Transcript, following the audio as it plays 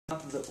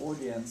the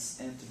audience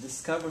and to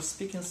discover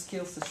speaking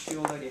skills that she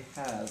already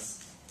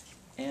has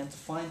and to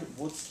find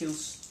what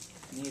skills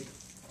need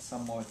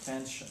some more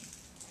attention.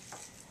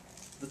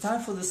 The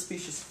time for this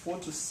speech is 4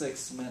 to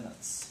 6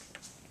 minutes.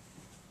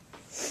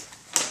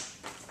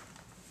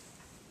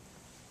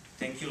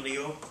 Thank you,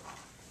 Leo.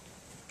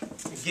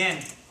 Again,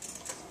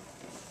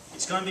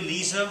 it's going to be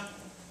Lisa.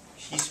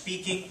 She's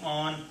speaking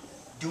on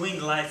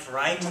doing life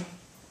right.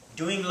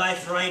 Doing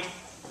life right,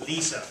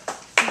 Lisa.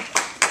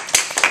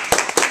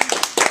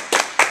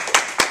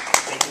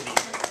 Thank you,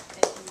 Lisa.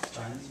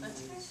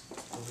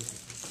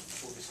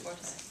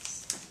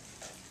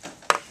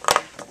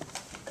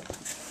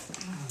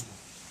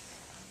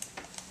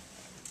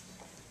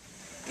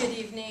 Good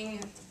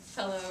evening,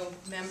 fellow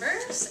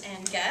members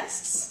and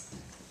guests.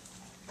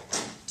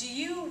 Do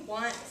you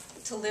want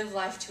to live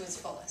life to its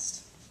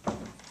fullest?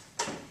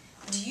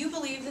 Do you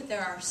believe that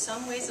there are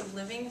some ways of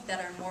living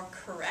that are more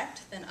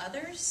correct than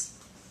others?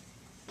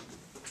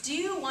 Do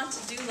you want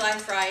to do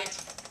life right?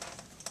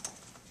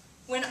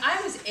 When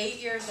I was 8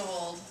 years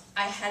old,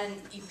 I had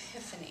an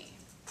epiphany.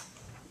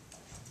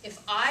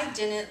 If I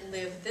didn't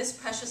live this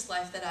precious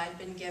life that I'd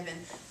been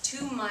given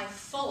to my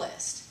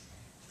fullest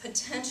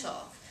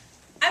potential,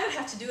 I would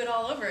have to do it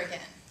all over again.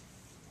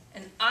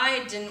 And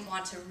I didn't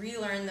want to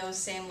relearn those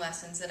same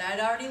lessons that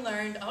I'd already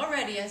learned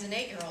as an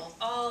 8-year-old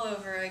all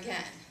over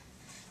again.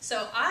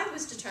 So I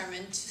was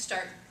determined to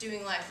start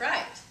doing life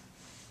right.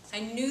 I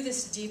knew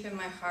this deep in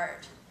my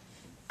heart.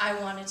 I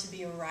wanted to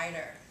be a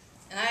writer.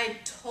 And I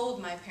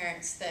told my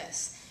parents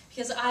this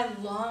because I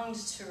longed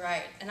to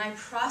write, and I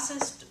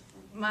processed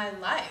my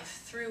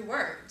life through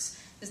words.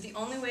 It was the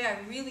only way I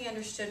really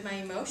understood my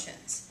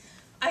emotions.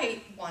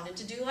 I wanted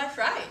to do life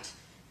right.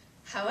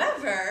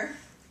 However,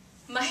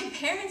 my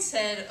parents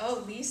said,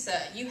 "Oh,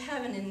 Lisa, you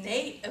have an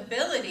innate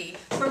ability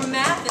for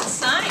math and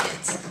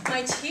science."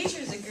 My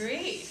teachers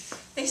agreed.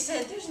 They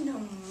said, "There's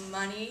no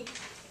money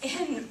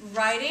in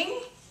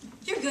writing.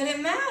 You're good at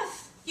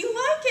math. You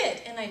like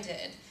it." And I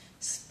did.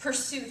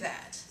 Pursue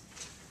that.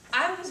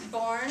 I was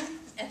born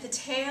at the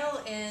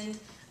tail end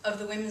of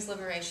the women's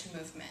liberation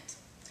movement.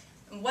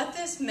 And what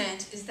this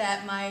meant is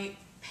that my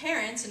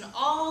parents and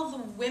all the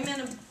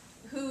women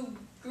who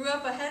grew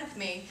up ahead of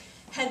me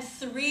had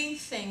 3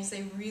 things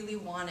they really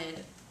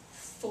wanted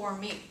for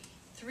me.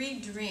 3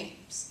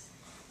 dreams.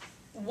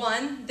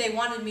 1, they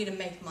wanted me to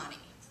make money.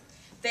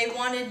 They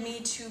wanted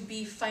me to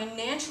be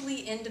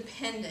financially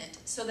independent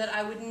so that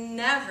I would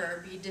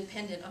never be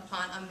dependent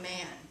upon a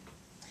man.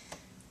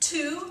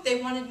 2,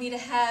 they wanted me to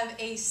have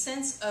a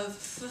sense of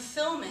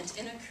fulfillment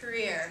in a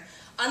career,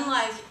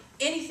 unlike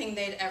anything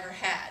they'd ever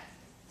had.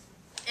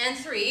 And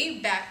 3,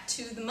 back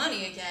to the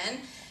money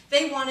again,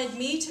 they wanted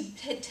me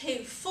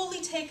to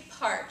fully take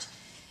part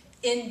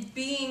in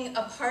being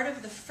a part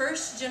of the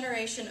first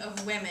generation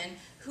of women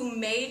who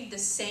made the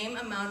same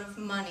amount of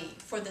money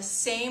for the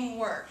same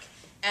work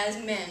as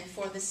men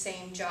for the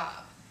same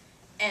job.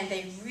 And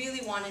they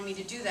really wanted me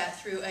to do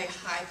that through a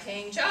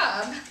high-paying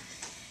job.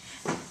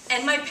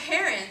 And my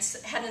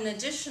parents had an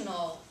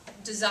additional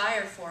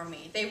desire for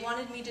me. They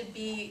wanted me to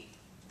be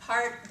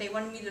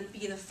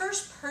the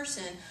first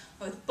person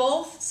with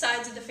both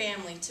sides of the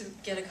family to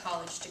get a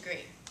college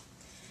degree.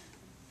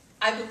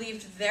 I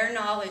believed their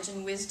knowledge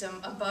and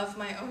wisdom above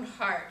my own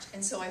heart,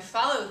 and so I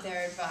followed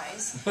their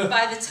advice.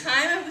 By the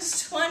time I was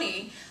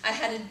 20, I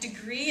had a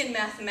degree in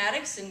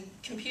mathematics and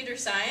computer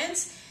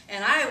science,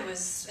 and I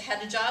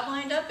had a job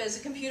lined up as a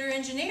computer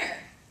engineer.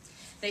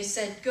 They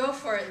said, "Go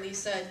for it,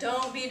 Lisa.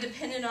 Don't be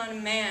dependent on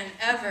a man,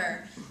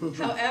 ever."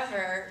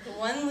 However, the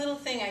one little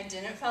thing I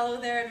didn't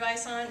follow their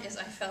advice on is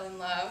I fell in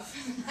love.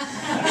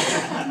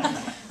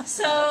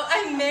 So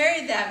I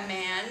married that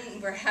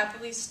man. We're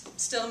happily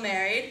still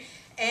married.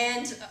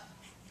 And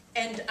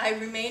I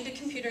remained a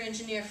computer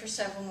engineer for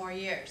several more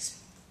years.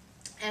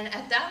 And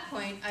at that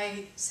point,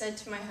 I said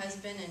to my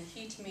husband, and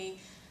he to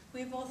me,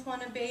 "We both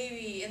want a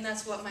baby," and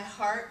that's what my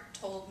heart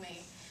told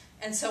me.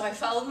 And so I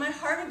followed my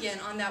heart again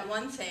on that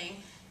one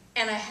thing,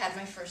 and I had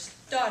my first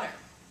daughter.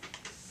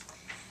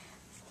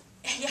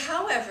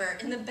 However,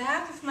 in the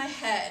back of my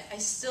head, I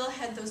still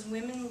had those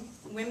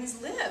women's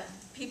lib,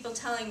 people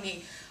telling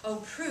me, "Oh,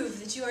 prove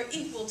that you are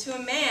equal to a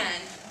man.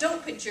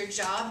 Don't quit your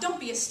job. Don't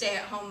be a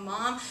stay-at-home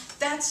mom.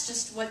 That's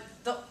just what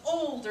the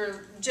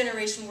older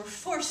generation were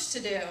forced to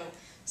do."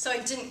 So I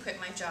didn't quit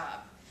my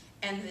job.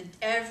 And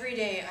every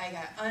day I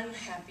got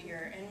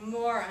unhappier and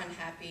more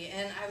unhappy,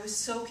 and I was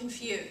so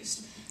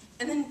confused.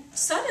 And then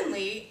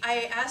suddenly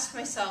I asked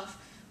myself,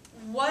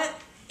 what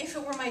if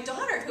it were my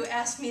daughter who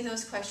asked me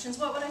those questions?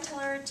 What would I tell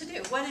her to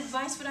do? What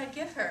advice would I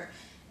give her?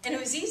 And it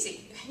was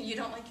easy. You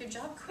don't like your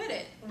job? Quit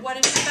it.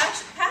 What is your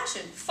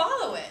passion?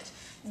 Follow it.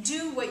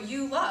 Do what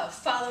you love.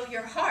 Follow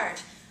your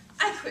heart.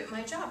 I quit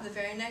my job the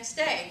very next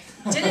day.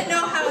 Didn't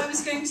know how I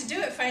was going to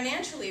do it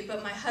financially,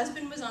 but my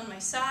husband was on my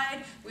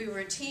side. We were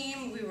a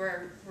team. We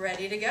were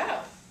ready to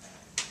go.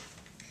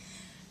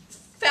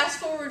 Fast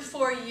forward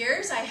 4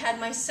 years, I had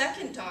my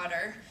second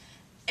daughter,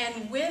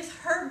 and with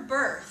her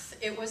birth,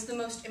 it was the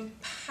most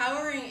empowering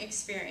empowering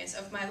experience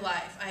of my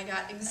life. I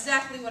got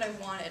exactly what I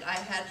wanted. I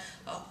had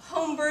a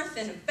home birth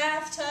in a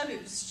bathtub.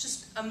 It was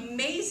just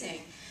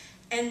amazing.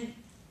 And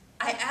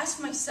I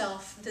asked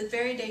myself the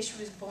very day she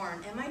was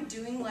born, am I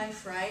doing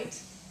life right?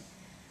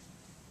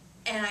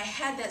 And I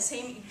had that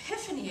same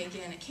epiphany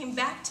again. It came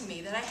back to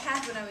me that I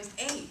had when I was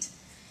 8.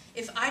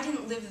 If I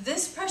didn't live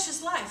this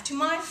precious life to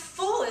my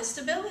fullest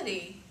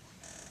ability,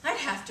 I'd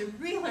have to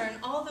relearn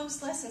all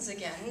those lessons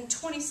again. And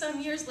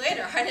 20-some years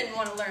later, I didn't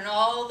want to learn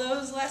all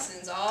those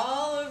lessons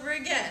all over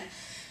again.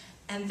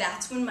 And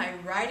that's when my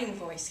writing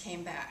voice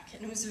came back,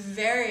 and it was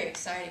very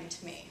exciting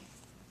to me.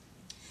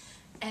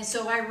 And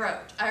so I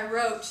wrote. I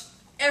wrote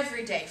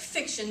every day,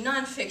 fiction,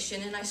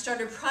 nonfiction, and I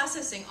started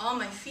processing all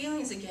my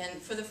feelings again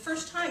for the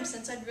first time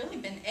since I'd really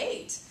been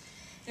 8.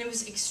 And it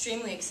was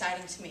extremely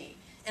exciting to me.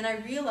 And I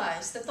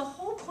realized that the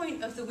whole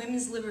point of the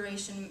women's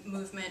liberation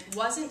movement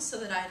wasn't so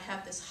that I'd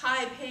have this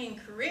high-paying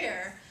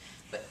career,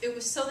 but it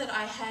was so that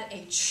I had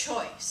a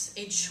choice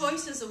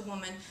as a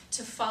woman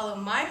to follow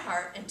my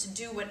heart and to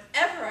do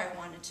whatever I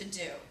wanted to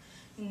do,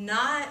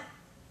 not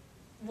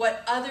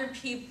what other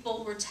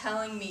people were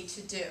telling me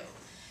to do,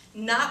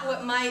 not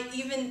what my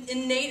even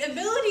innate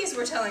abilities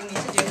were telling me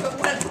to do, but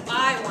what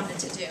I wanted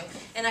to do.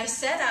 And I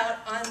set out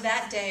on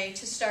that day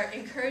to start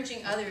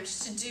encouraging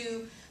others to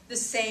do the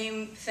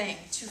same thing,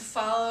 to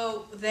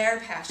follow their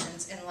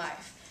passions in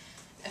life.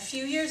 A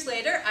few years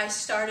later, I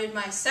started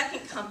my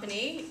second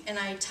company, and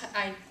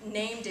I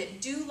named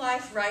it Do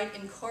Life Right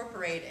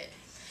Incorporated,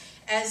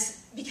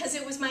 because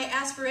it was my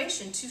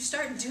aspiration to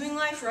start doing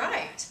life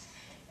right.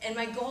 And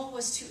my goal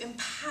was to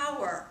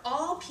empower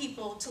all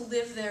people to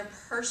live their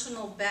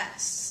personal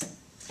best.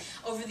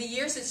 Over the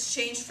years, it's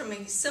changed from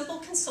a simple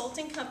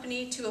consulting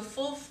company to a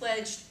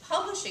full-fledged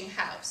publishing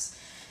house.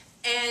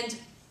 And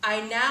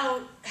I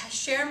now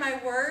share my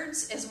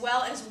words as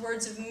well as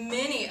words of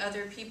many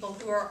other people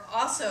who are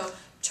also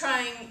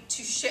trying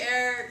to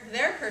share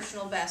their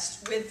personal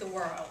best with the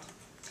world.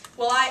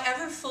 Will I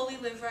ever fully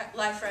live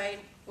life right?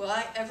 Will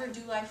I ever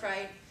do life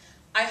right?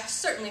 I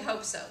certainly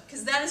hope so,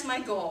 because that is my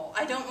goal.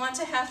 I don't want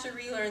to have to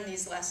relearn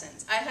these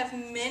lessons. I have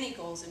many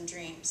goals and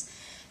dreams,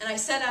 and I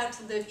set out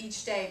to live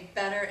each day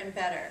better and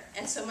better.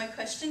 And so my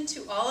question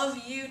to all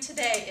of you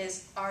today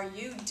is, are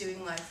you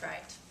doing life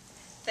right?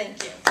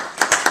 Thank you.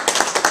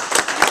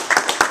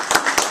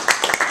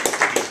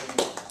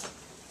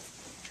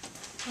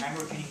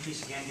 Amber, can you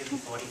please again give me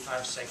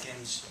 45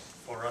 seconds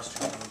for us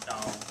to note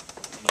down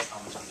any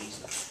comments on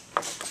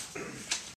Lisa?